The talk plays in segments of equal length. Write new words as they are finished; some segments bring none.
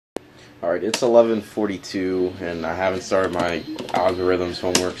Alright, it's 11:42, and I haven't started my algorithms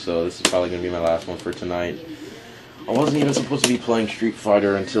homework, so this is probably going to be my last one for tonight. I wasn't even supposed to be playing Street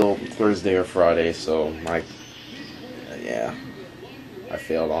Fighter until Thursday or Friday, so yeah, I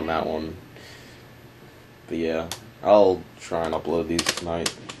failed on that one. But yeah, I'll try and upload these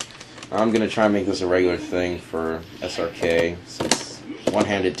tonight. I'm going to try and make this a regular thing for SRK, since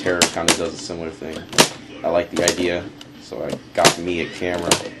One-Handed Terror kind of does a similar thing. I like the idea, so I got me a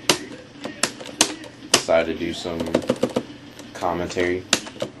camera. Decided to do some commentary.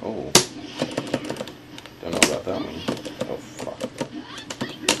 Oh, don't know about that one. Oh fuck!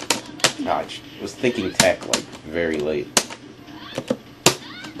 I was thinking tech like very late.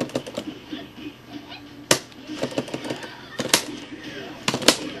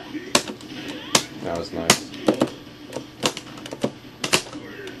 That was nice.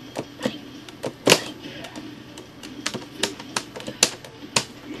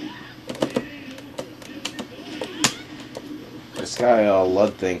 This guy,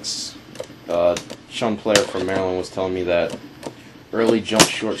 Lud thinks, Chun player from Maryland was telling me that early jump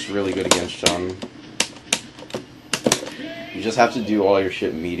short's really good against Chun. You just have to do all your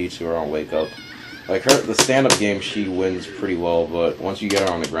shit meaty to her on wake up. Like the stand-up game, she wins pretty well, but once you get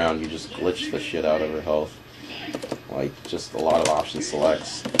her on the ground, you just glitch the shit out of her health. Like, just a lot of option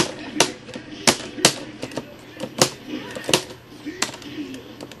selects.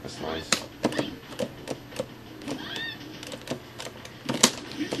 That's nice.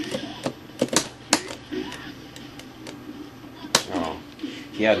 Oh,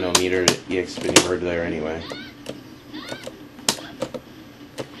 he had no meter to EX spinning bird there anyway.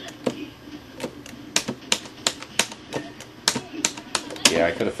 Yeah,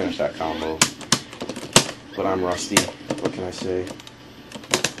 I could have finished that combo, but I'm rusty. What can I say?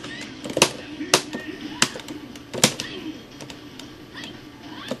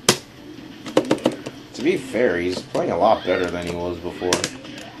 To be fair, he's playing a lot better than he was before.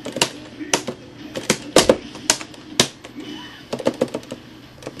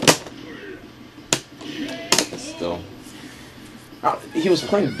 Still, he was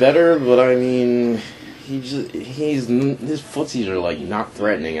playing better, but I mean, his footsies are like not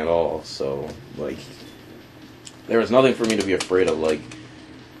threatening at all. So like, there was nothing for me to be afraid of. Like,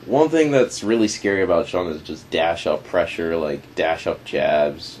 one thing that's really scary about Chun is just dash up pressure, like dash up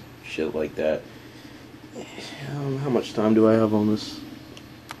jabs, shit like that. How much time do I have on this?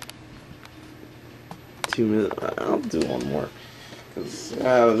 2 minutes. I'll do one more, because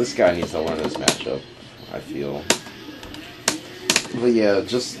this guy needs to learn this matchup, I feel. But yeah,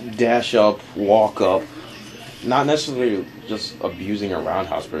 just dash up, walk up. Not necessarily just abusing a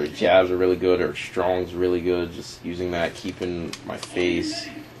roundhouse, but her jabs are really good, her strong's really good. Just using that, keeping my face,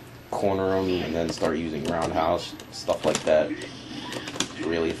 corner him, and then start using roundhouse, stuff like that.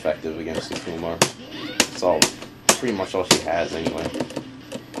 Really effective against Akuma. It's all pretty much all she has anyway.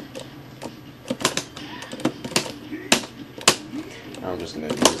 I'm just gonna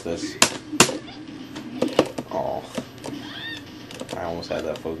use this. Oh, I almost had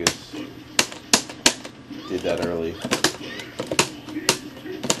that focus. Did that early.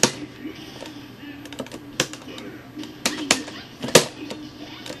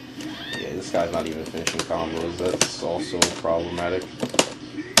 Yeah, this guy's not even finishing combos. That's also problematic.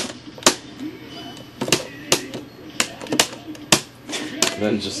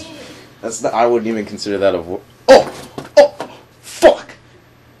 Then just I wouldn't even consider that a oh fuck.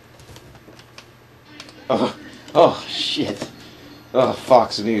 Oh shit. Oh,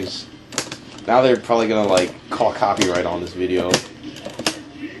 Fox News. Now they're probably gonna like call copyright on this video.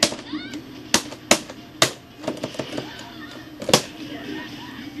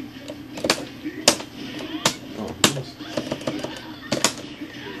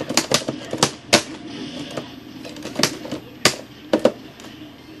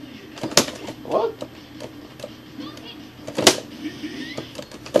 What?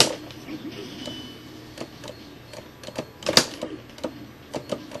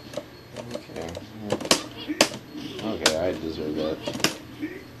 Okay, I deserve that.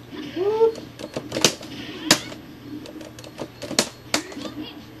 Whoop.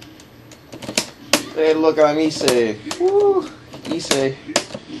 Hey, look, I'm Issei. Woo! Issei.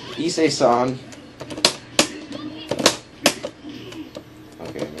 Issei-san.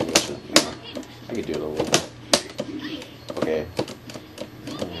 Okay, maybe I should. Nah, I could do it a little bit. Okay.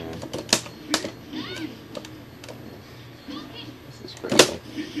 This is crazy.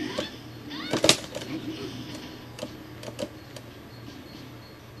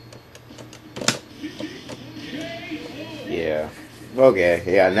 Yeah. Okay,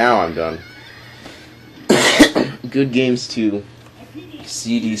 yeah, now I'm done. Good games to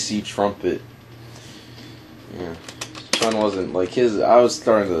CDC trumpet. Yeah. Chun wasn't like his. I was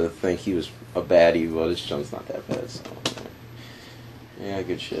starting to think he was a baddie, but his Chun's not that bad. So yeah,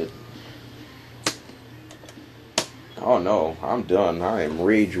 good shit. Oh no, I'm done. I am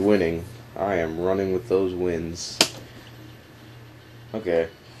rage winning. I am running with those wins. Okay.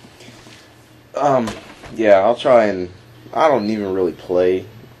 Yeah, I'll try and. I don't even really play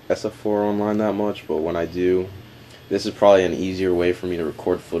SF4 online that much, but when I do, this is probably an easier way for me to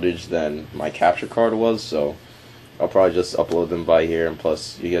record footage than my capture card was, so I'll probably just upload them by here, and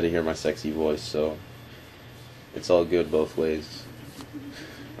plus, you get to hear my sexy voice, so it's all good both ways.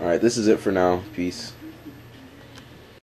 Alright, this is it for now. Peace.